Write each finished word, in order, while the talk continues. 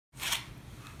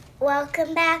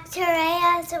Welcome back to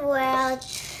Raya's World.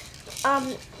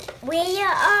 We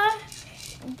are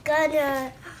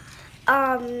gonna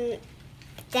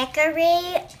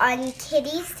decorate on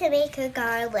Kitties to make a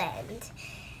garland.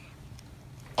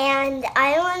 And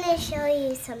I want to show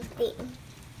you something.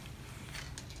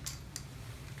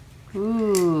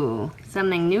 Ooh,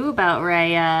 something new about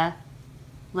Raya.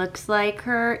 Looks like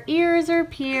her ears are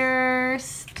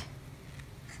pierced.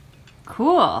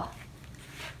 Cool.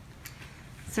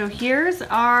 So here's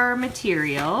our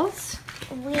materials.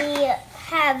 We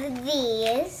have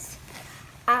these.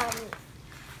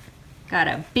 Got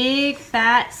a big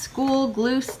fat school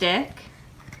glue stick.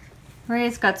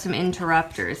 Raya's got some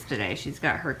interrupters today. She's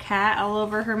got her cat all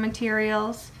over her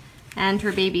materials and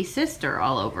her baby sister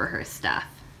all over her stuff.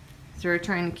 So we're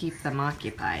trying to keep them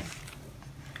occupied.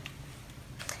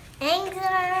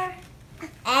 Angzer.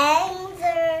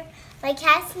 Angzer. My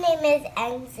cat's name is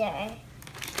Angzer.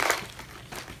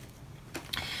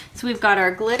 So we've got our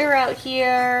glitter out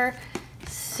here,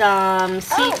 some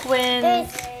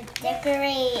sequins.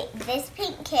 Decorate this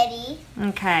pink kitty.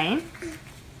 Okay.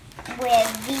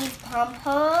 With these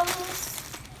pom-poms,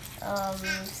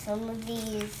 some of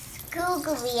these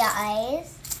googly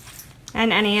eyes.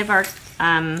 And any of our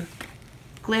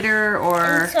glitter or...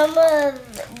 And some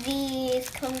of these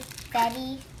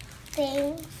confetti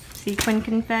things. Sequin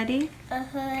confetti?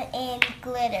 And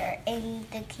glitter in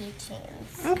the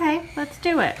keychains. Okay, let's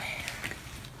do it.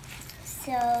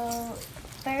 So,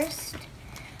 first,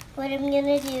 what I'm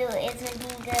gonna do is I'm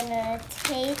gonna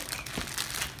take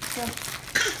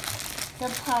the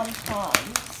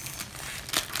pom-poms.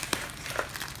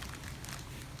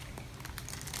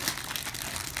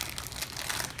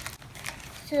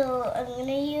 So I'm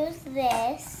gonna use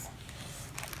this,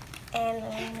 and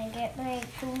I'm gonna get my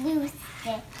glue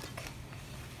stick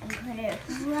and put it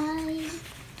right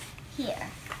here.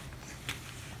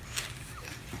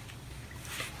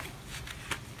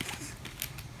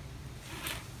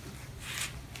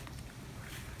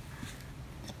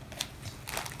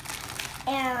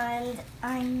 And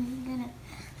I'm gonna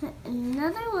put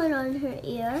another one on her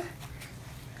ear.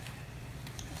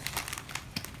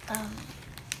 Let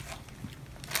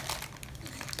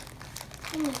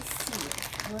me see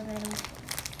what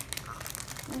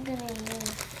I'm gonna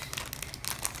use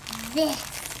this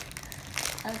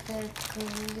other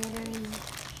glittery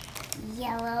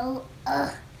yellow.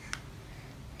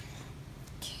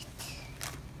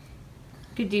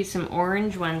 Could do some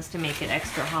orange ones to make it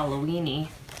extra Halloween-y.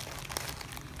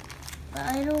 But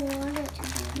I don't want it to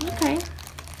be Okay.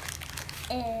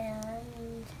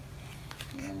 And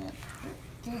I'm gonna put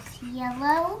this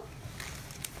yellow.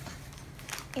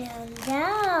 And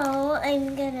now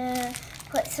I'm gonna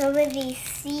put some of these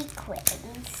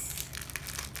sequins.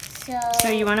 So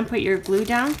you want to put your glue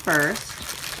down first.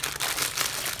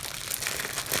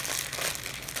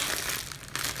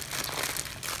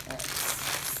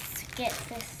 Let's get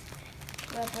this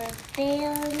rubber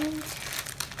band.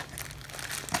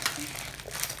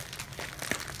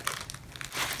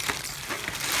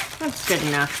 That's good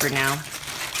enough for now.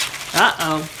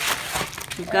 Uh-oh.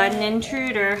 We've got an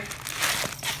intruder.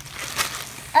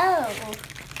 Oh,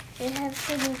 we have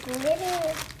some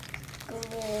glitter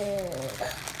glue.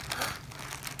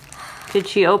 Did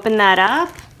she open that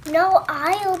up? No,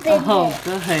 I opened it. Oh,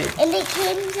 good. And it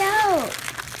came out.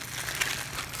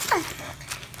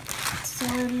 So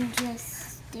I'm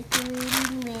just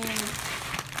decorating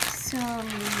with some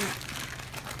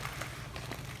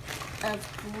of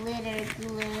glitter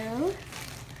glue.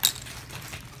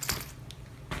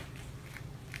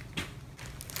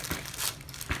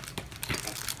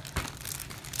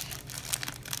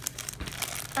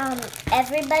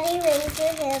 Everybody raise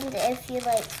your hand if you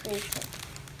like sequins.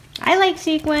 I like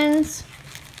sequins.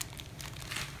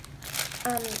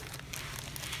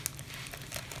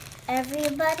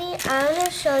 Everybody, I want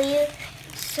to show you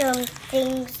some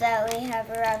things that we have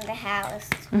around the house.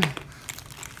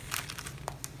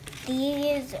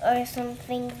 These are some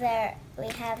things that we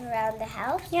have around the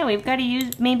house. Yeah, we've got to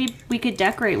use, maybe we could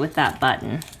decorate with that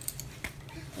button.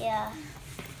 Yeah.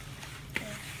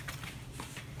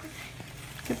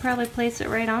 Could probably place it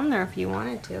right on there if you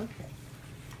wanted to.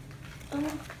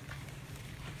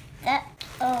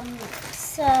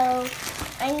 So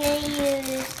I'm going to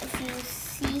use a few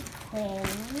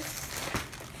sequins.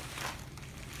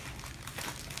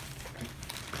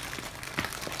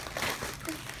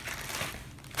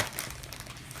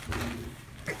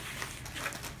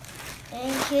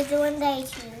 And here's the one that I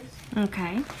choose.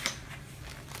 Okay.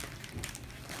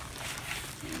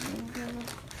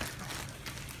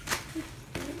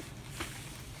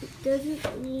 It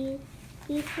doesn't need to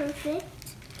be perfect.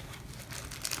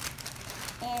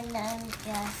 And And I'm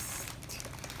just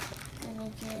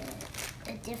gonna get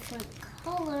a different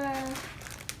color.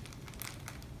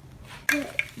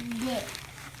 This.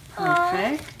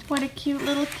 Perfect. What a cute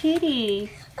little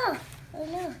kitty. Oh, I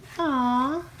know.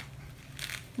 Aww.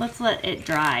 Let's let it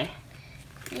dry.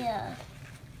 Yeah.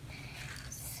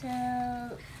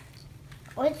 So,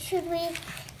 what should we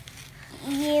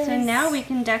use? So now we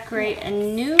can decorate a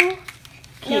new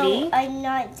kitty. No, I'm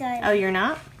not done. Oh, you're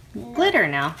not? No. Glitter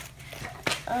now.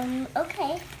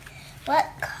 Okay. What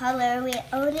color? We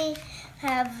only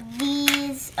have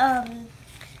these,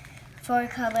 4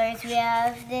 colors. We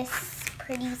have this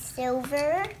pretty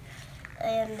silver,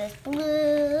 and this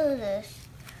blue, this,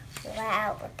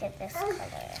 wow, look at this color.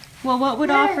 Well, what would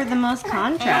offer the most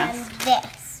contrast? And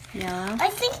this. Yellow. I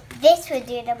think this would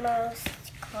do the most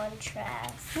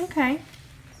contrast. Okay.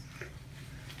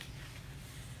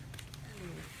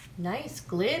 Nice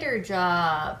glitter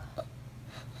job.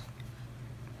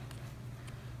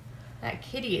 That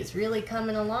kitty is really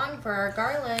coming along for our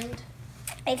garland.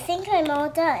 I think I'm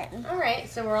all done. All right,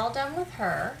 so we're all done with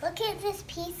her. Look at this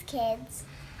piece, kids.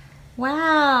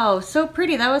 Wow, so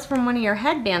pretty. That was from one of your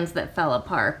headbands that fell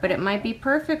apart, but it might be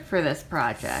perfect for this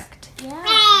project.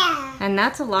 Yeah. And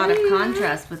that's a lot of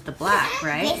contrast with the black,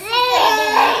 right? This is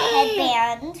a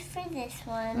headband for this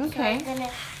one. Okay. So I'm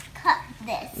gonna cut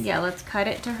this. Yeah, let's cut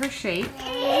it to her shape.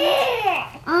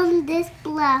 This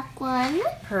black one.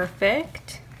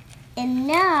 Perfect. And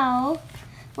now,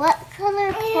 what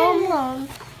color pom-pom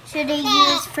should I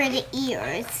use for the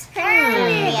ears?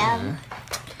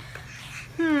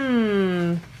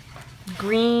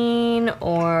 Green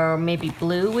or maybe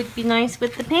blue would be nice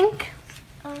with the pink.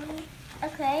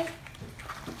 Okay.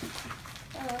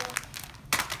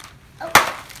 Oh,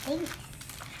 thanks.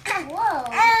 Whoa.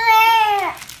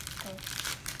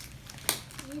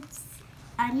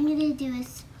 I'm gonna do a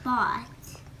spot.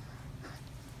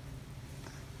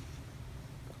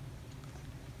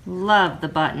 Love the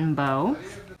button bow.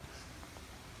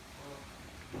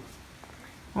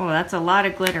 Oh, that's a lot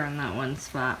of glitter in that one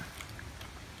spot.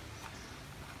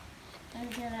 I'm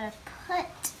gonna put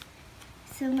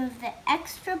some of the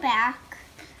extra back.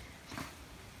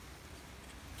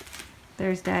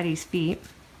 There's Daddy's feet.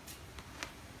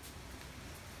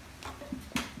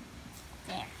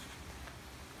 There.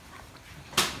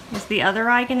 Is the other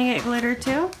eye gonna get glitter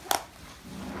too?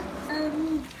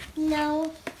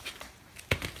 No.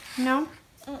 No?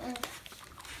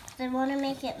 I want to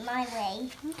make it my way.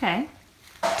 Okay.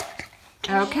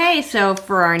 Okay, so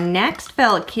for our next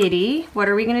felt kitty, what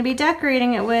are we going to be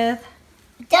decorating it with?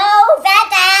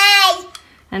 Vinci!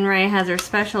 And Ray has her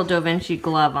special Da Vinci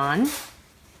glove on.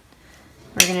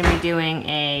 We're going to be doing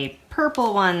a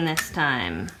purple one this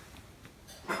time.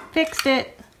 Fixed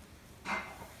it.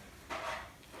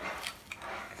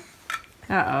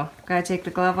 Uh-oh, gotta take the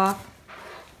glove off.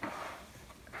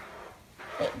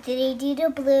 Wait, did he do the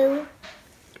blue?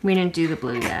 We didn't do the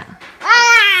blue yet.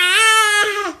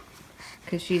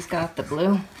 Because she's got the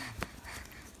blue.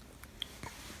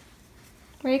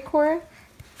 Right, Cora?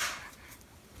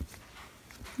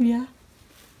 Yeah.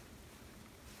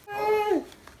 And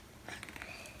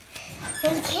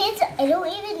kids, I don't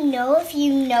even know if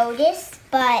you noticed,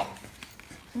 but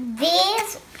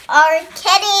these are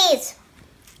kitties.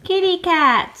 Kitty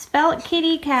cats, felt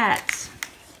kitty cats.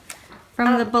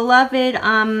 From the beloved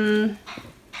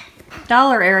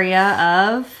dollar area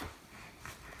of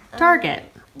Target.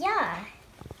 Yeah.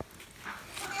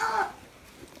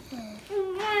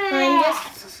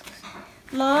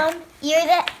 Mom, you're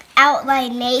the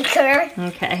outline maker.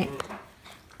 Okay.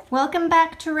 Welcome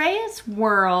back to Ray's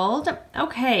World.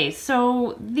 Okay,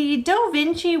 so the Da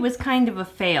Vinci was kind of a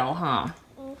fail, huh?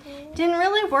 Didn't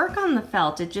really work on the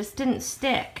felt. It just didn't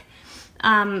stick.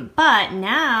 But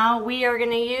now we are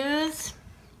going to use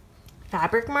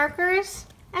fabric markers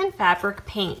and fabric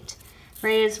paint.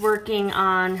 Ray is working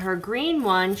on her green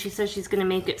one. She says she's going to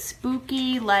make it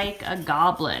spooky like a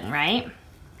goblin, right?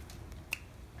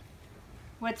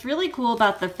 What's really cool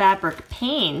about the fabric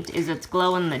paint is it's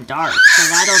glow in the dark, so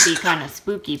that'll be kind of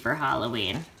spooky for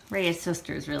Halloween. Ray's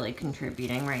sister is really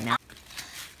contributing right now.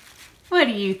 What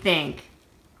do you think?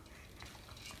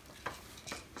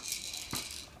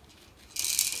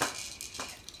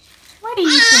 What do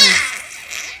you think?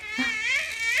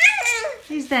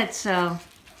 Is that so?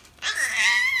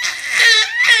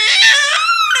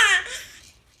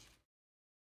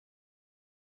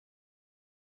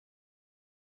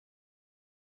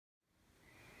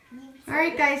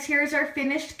 Alright guys, here's our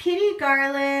finished kitty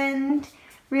garland.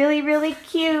 Really, really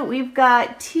cute. We've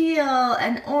got teal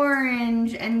and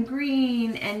orange and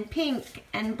green and pink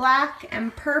and black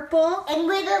and purple. And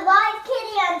with a live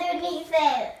kitty underneath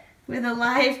it. With a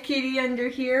live kitty under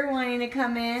here wanting to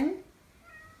come in.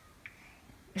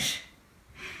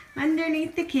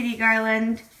 Underneath the kitty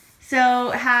garland. So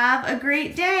have a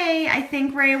great day. I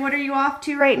think, Ray, what are you off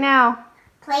to right now?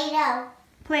 Play-Doh.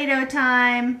 Play-Doh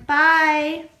time.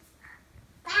 Bye.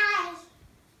 Bye.